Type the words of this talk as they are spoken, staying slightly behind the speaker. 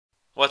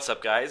What's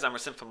up guys, I'm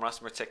Rasim from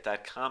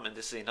RosmerTech.com and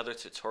this is another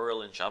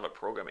tutorial in Java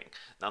programming.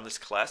 Now in this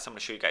class I'm going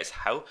to show you guys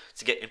how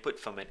to get input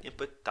from an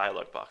input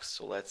dialog box.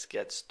 So let's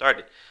get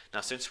started.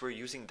 Now since we're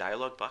using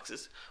dialog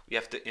boxes, we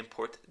have to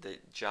import the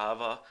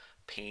Java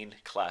pane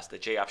class, the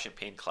JOption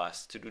pane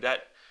class. To do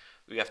that,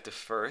 we have to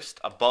first,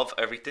 above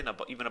everything,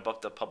 even above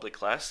the public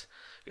class,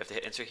 we have to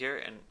hit enter here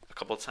and a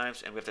couple of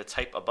times, and we have to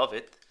type above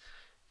it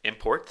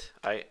import,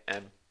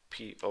 I-M-P-O-R-T.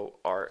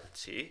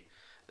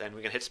 Then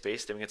we're going to hit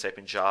space, then we're going to type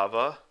in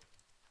Java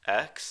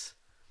x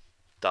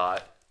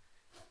dot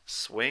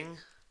swing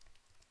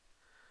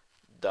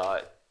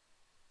dot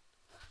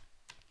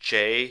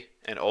j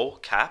and o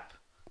cap,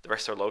 the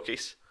rest are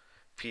lowercase,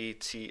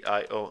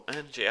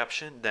 p-t-i-o-n, j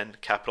option, then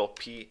capital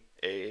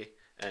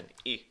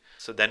p-a-n-e.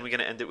 So then we're going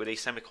to end it with a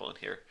semicolon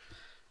here.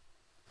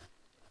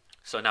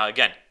 So now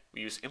again, we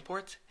use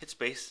import, hit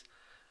space,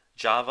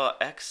 Java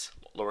x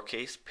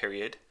lowercase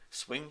period,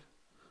 swing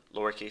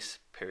lowercase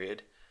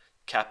period,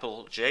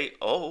 capital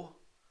J-O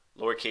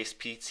lowercase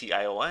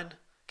p-t-i-o-n,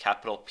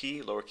 capital P,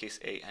 lowercase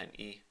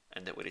a-n-e,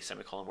 and then with a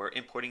semicolon. We're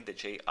importing the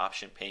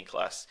JOption pane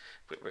class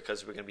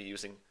because we're going to be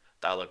using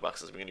dialog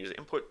boxes. We're going to use an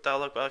input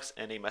dialog box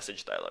and a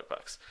message dialog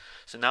box.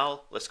 So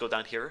now let's go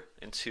down here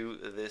into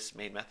this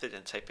main method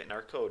and type in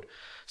our code.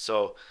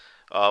 So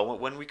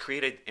when we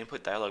create an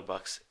input dialog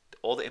box,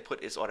 all the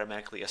input is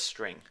automatically a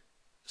string.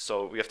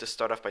 So we have to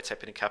start off by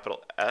typing in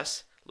capital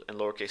S and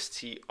lowercase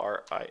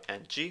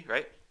t-r-i-n-g,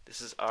 right?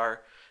 This is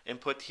our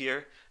input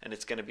here, and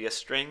it's going to be a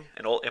string,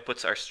 and all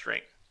inputs are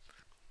string.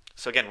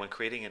 So again, when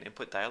creating an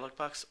input dialog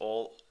box,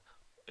 all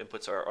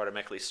inputs are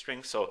automatically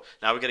string. So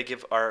now we're going to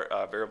give our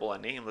variable a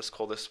name. Let's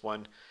call this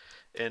one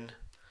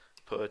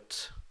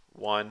input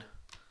one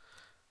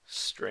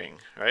string,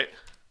 right?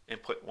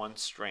 Input one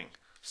string.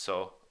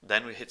 So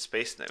then we hit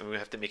space, and we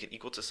have to make it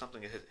equal to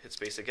something. Hit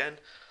space again.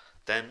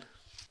 Then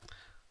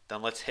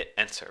let's hit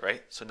enter,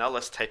 right? So now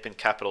let's type in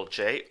capital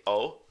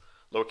J-O,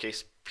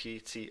 lowercase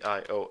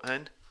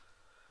p-t-i-o-n,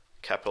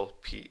 capital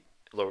P,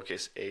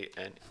 lowercase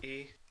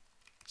a-n-e.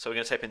 So we're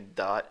going to type in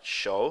dot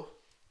show.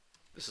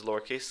 This is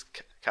lowercase,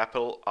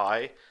 capital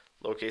I,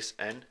 lowercase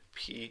n,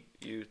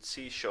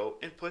 p-u-t, show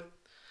input.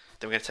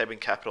 Then we're going to type in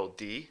capital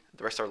D.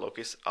 The rest are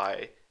lowercase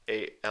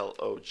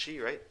I-A-L-O-G,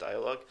 right?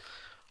 Dialog.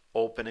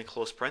 Open and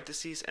close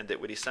parentheses, and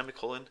with a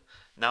semicolon.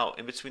 Now,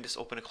 in between this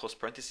open and close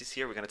parentheses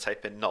here, we're going to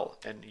type in null,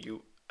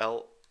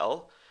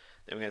 N-U-L-L.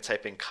 Then we're going to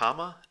type in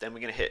comma. Then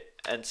we're going to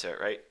hit enter,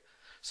 right?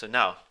 So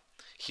now,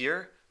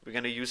 here, we're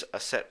going to use a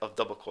set of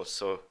double quotes.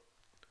 So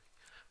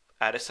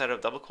add a set of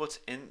double quotes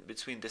in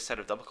between this set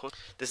of double quotes.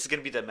 This is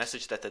going to be the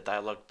message that the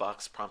dialog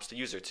box prompts the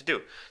user to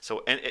do. So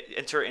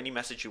enter any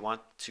message you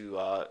want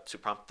to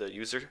prompt the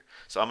user.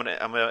 So I'm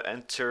gonna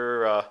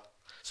enter.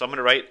 So I'm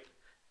gonna write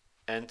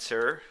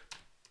enter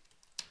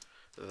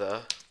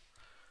the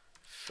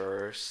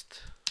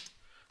first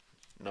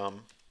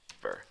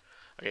number.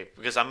 Okay,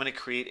 because I'm going to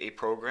create a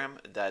program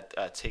that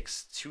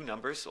takes two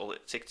numbers, or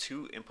take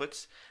two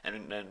inputs,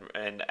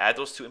 and add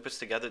those two inputs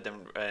together,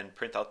 and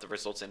print out the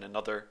results in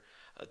another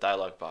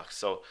dialog box.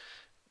 So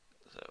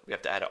we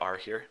have to add an R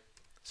here.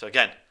 So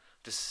again,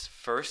 this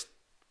first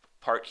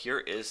part here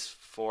is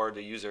for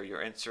the user.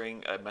 You're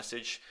answering a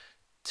message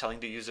telling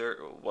the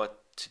user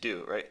what to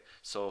do, right?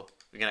 So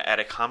we're going to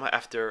add a comma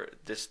after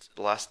this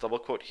last double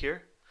quote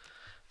here.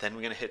 Then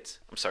we're going to hit,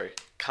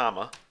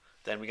 comma.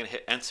 Then we're going to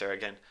hit enter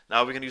again.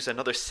 Now we're going to use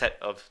another set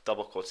of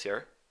double quotes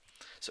here.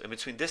 So in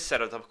between this set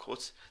of double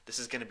quotes, this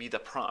is going to be the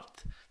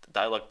prompt, the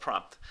dialog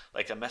prompt,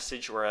 like a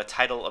message or a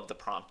title of the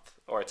prompt,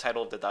 or a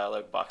title of the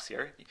dialog box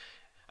here.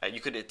 You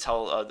could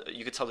tell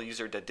the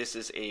user that this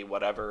is a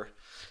whatever.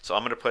 So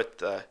I'm going to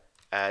put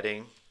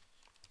adding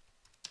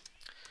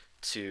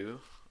two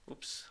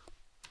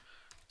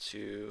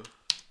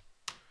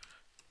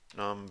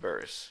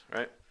numbers,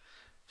 right?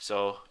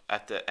 So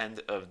at the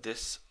end of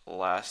this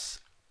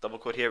last double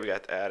quote here, we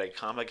got to add a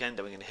comma again,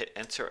 then we're going to hit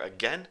enter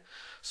again.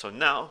 So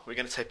now we're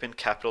going to type in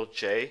capital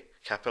J,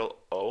 capital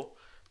O,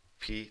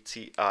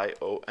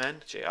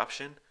 P-T-I-O-N, J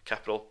option,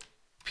 capital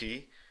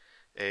P-A-N-E.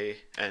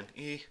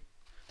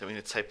 Then we're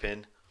going to type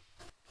in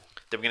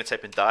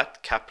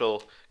dot,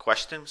 capital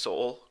question, so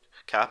all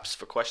caps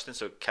for question,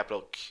 so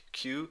capital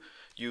Q-U-E-S-T-I-O-N,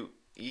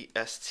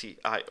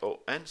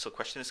 so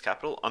question is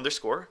capital,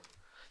 underscore,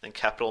 then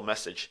capital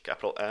message,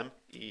 capital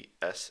M-E-S-S-A-G-E,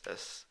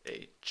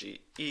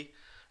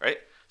 right?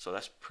 So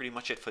that's pretty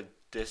much it for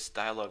this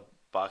dialog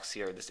box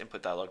here, this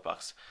input dialog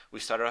box. We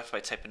started off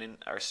by typing in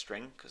our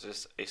string, because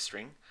there's a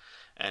string,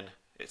 and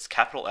it's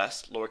capital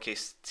S,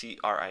 lowercase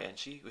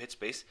t-r-i-n-g. We hit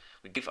space.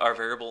 We give our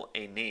variable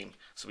a name,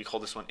 so we call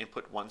this one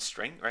input one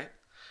string, right?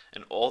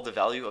 And all the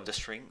value of the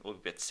string will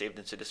get saved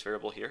into this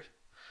variable here.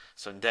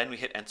 So then we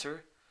hit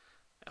enter.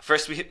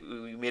 First we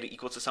made it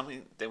equal to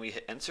something, then we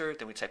hit enter,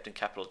 then we typed in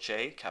capital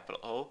J,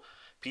 capital O,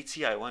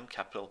 P-T-I-1,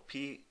 capital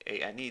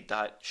P-A-N-E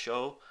dot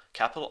show,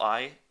 capital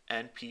I,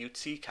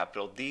 N-P-U-T,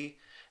 capital D,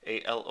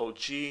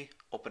 A-L-O-G,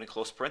 open and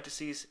close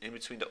parentheses. In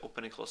between the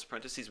open and close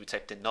parentheses, we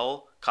typed in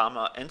null,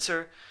 comma,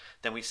 enter.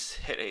 Then we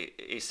hit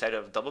a set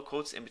of double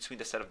quotes. In between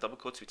the set of double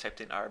quotes, we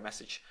typed in our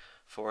message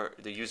for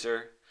the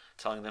user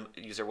telling the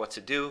user what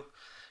to do.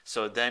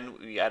 So then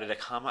we added a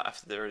comma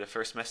after the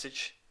first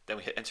message. Then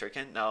we hit enter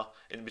again. Now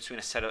in between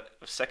a set of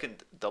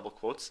second double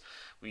quotes,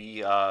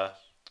 we're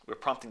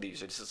prompting the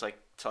user. This is like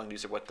telling the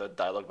user what the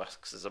dialog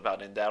box is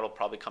about, and that'll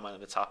probably come on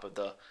the top of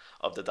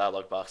the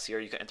dialog box here.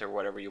 You can enter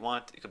whatever you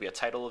want. It could be a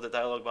title of the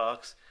dialog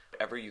box,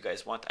 whatever you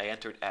guys want. I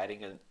entered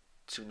adding in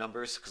 2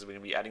 numbers because we're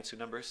going to be adding 2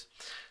 numbers.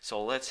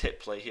 So let's hit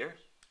play here.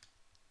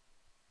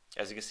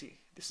 As you can see,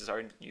 this is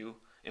our new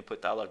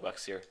input dialog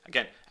box here.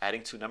 Again,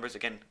 adding 2 numbers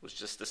again was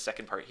just the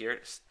second part here,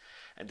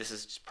 and this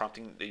is just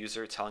prompting the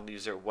user, telling the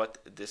user what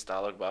this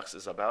dialog box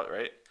is about,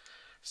 right?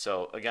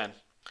 So again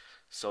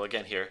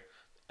here,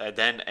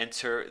 then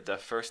enter the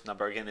first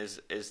number. Again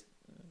is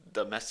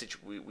the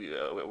message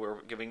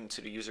we're giving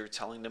to the user,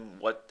 telling them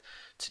what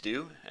to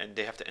do, and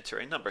they have to enter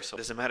a number. So it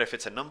doesn't matter if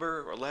it's a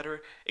number or a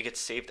letter, it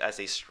gets saved as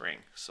a string.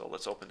 So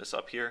let's open this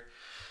up here.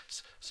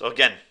 So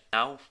again,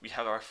 now we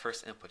have our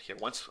first input here.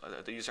 Once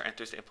the user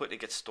enters the input, it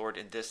gets stored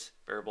in this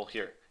variable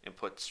here,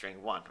 input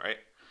string 1, right?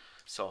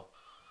 So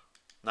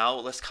now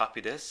let's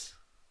copy this.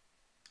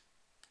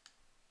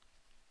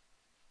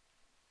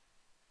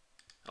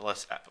 We're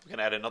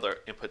gonna add another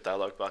input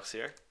dialog box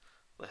here.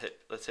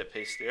 Let's hit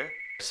paste there.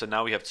 So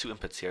now we have 2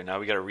 inputs here. Now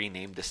we gotta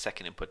rename the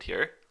second input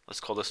here. Let's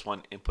call this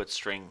one input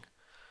string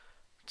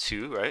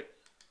 2, right?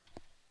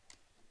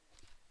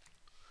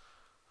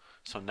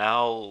 So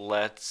now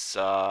let's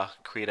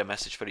create a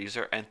message for the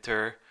user.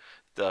 Enter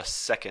the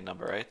second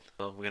number, right?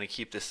 So we're gonna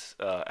keep this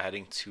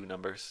adding 2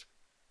 numbers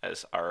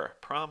as our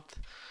prompt.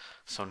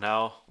 So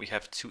now we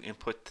have 2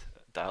 input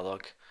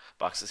dialog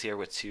boxes here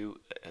with 2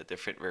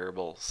 different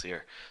variables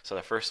here. So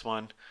the first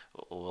one,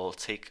 we'll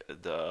take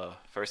the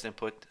first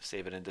input,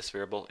 save it in this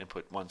variable,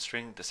 input 1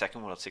 string. The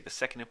second one, we'll take the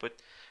second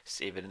input,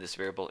 save it in this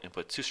variable,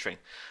 input 2 string.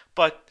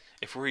 But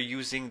if we're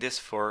using this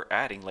for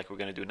adding, like we're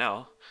going to do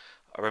now,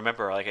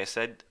 remember, like I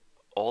said,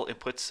 all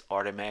inputs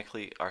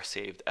automatically are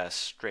saved as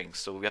strings.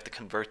 So we have to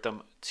convert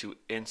them to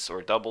ints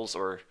or doubles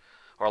or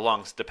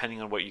longs,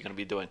 depending on what you're going to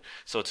be doing.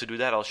 So to do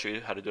that, I'll show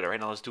you how to do that right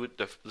now. Let's do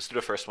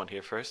the first one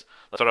here first.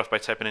 Let's start off by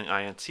typing in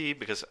int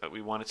because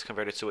we want it to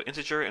convert it to an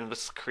integer, and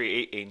let's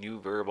create a new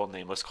variable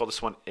name. Let's call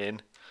this one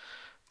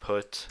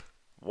input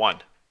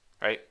 1,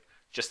 right?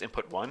 Just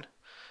input 1,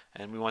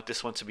 and we want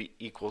this one to be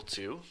equal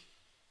to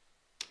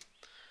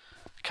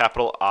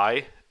capital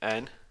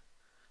INTGER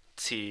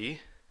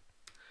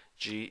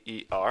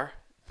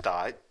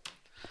dot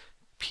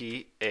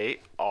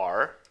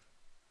PARSE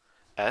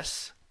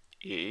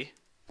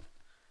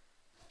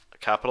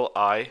capital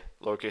I,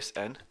 lowercase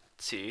n,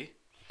 t,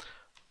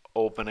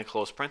 open and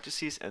close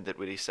parentheses, ended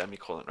with a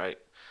semicolon, right?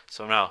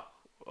 So now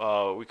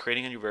we're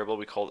creating a new variable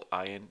we call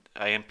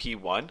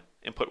imp1,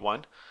 input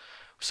 1.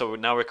 So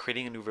now we're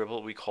creating a new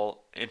variable we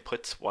call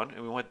input1,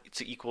 and we want it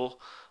to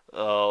equal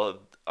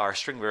our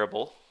string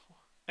variable,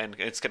 and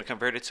it's going to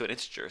convert it to an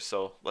integer.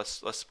 So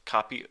let's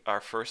copy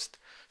our first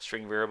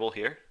string variable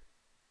here.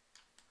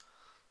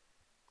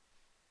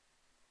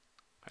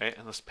 Right,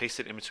 and let's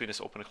paste it in between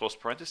this open and close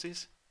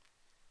parentheses.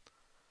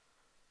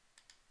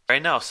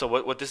 Right now, so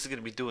what this is going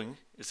to be doing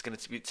is going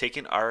to be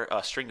taking our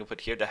string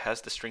input here that has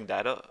the string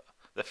data,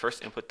 the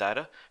first input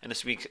data, and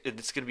it's going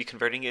to be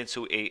converting it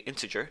into a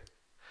integer,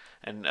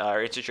 and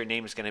our integer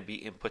name is going to be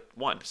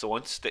input1. So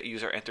once the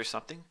user enters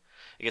something,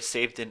 it gets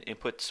saved in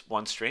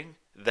input1 string.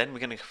 Then we're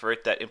going to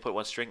convert that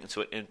input1 string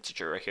into an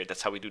integer right here.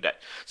 That's how we do that.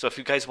 So if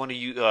you guys want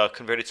to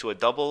convert it to a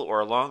double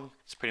or a long,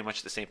 it's pretty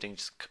much the same thing.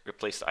 Just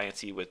replace the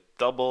int with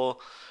double,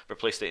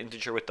 replace the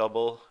integer with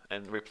double,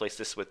 and replace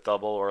this with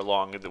double or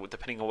long,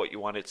 depending on what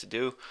you want it to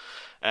do,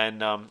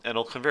 and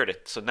it'll convert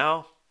it. So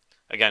now,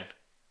 again,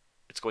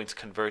 it's going to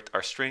convert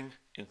our string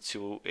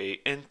into a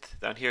int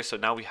down here. So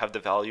now we have the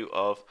value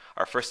of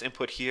our first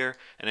input here,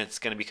 and it's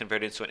going to be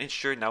converted into an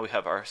integer. Now we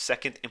have our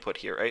second input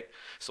here, right?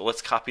 So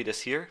let's copy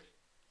this here.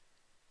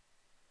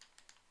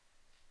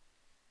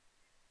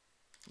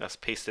 Let's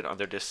paste it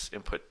under this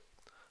input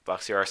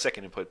box here, our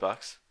second input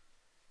box.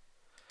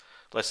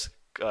 Let's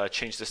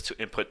change this to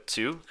input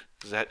 2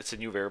 because it's a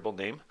new variable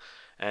name,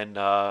 and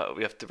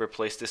we have to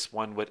replace this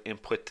one with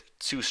input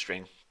 2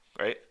 string,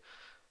 right?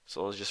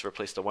 So let's just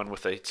replace the 1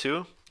 with a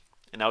 2,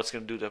 and now it's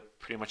going to do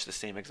pretty much the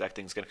same exact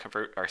thing. It's going to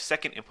convert our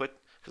second input,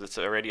 because it's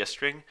already a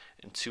string,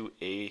 into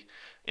a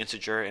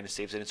integer, and it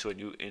saves it into a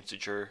new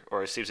integer,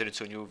 or it saves it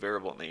into a new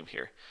variable name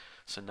here.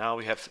 So now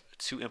we have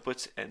 2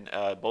 inputs, and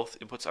both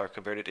inputs are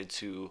converted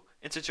into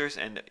integers,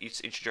 and each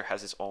integer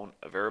has its own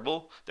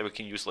variable that we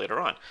can use later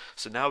on.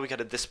 So now we got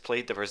to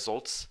display the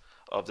results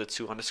of the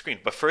 2 on the screen.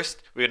 But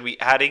first, we're going to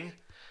be adding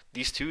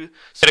these 2.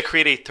 So to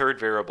create a third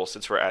variable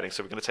since we're adding.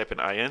 So we're going to type in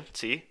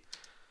int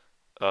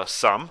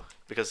sum,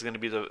 because it's going to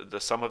be the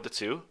sum of the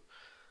 2.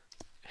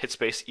 Hit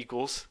space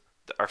equals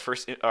our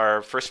first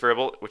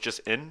variable, which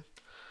is input1,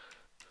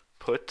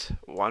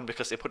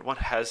 because input1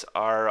 has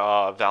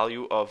our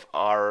value of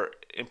our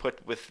input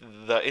with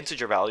the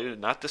integer value,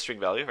 not the string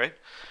value, right?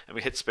 And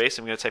we hit space,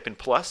 and we're going to type in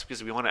plus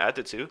because we want to add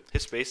the 2.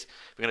 Hit space.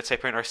 We're going to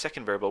type in our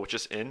second variable, which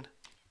is input2,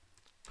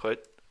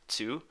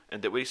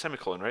 and then with a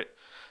semicolon, right?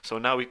 So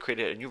now we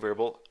created a new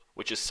variable,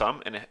 which is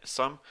sum, and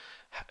sum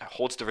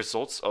holds the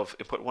results of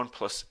input 1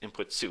 plus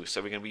input 2.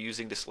 So we're going to be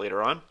using this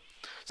later on.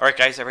 Alright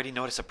guys, I already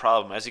noticed a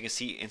problem. As you can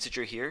see,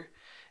 integer here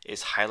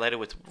is highlighted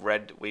with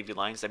red wavy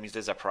lines. That means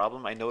there's a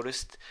problem. I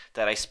noticed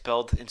that I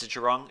spelled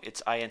integer wrong.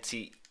 It's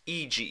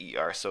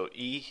integer. So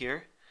E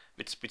here,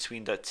 it's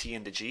between the T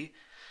and the G,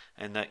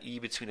 and the E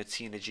between the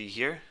T and the G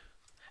here.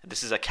 And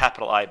this is a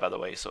capital I, by the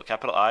way. So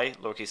capital I,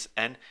 lowercase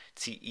n,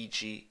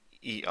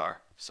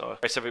 T-E-G-E-R. So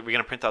we're going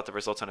to print out the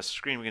results on the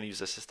screen. We're going to use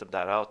the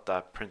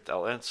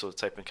system.out.println. So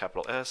type in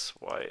capital S,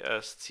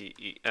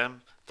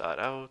 Y-S-T-E-M,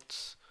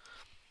 .out,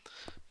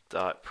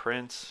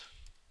 .print,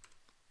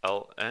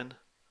 ln,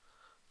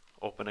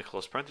 open and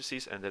close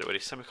parentheses, and then with a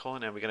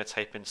semicolon, and we're going to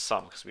type in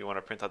sum because we want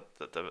to print out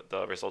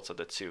the results of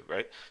the two,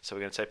 right? So we're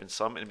going to type in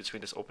sum in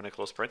between this open and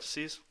close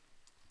parentheses,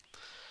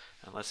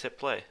 and let's hit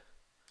play.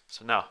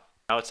 So now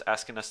it's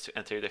asking us to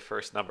enter the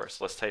first number,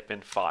 so let's type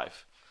in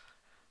 5.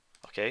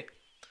 Okay,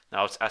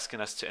 now it's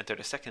asking us to enter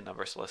the second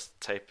number, so let's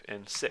type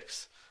in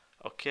 6.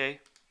 Okay,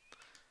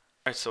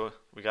 alright, so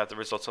we got the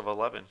results of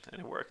 11,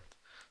 and it worked.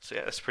 So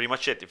yeah, that's pretty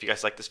much it. If you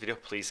guys like this video,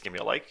 please give me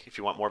a like. If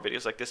you want more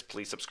videos like this,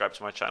 please subscribe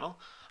to my channel.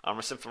 I'm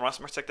Rasim from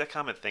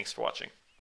RosmarTech.com, and thanks for watching.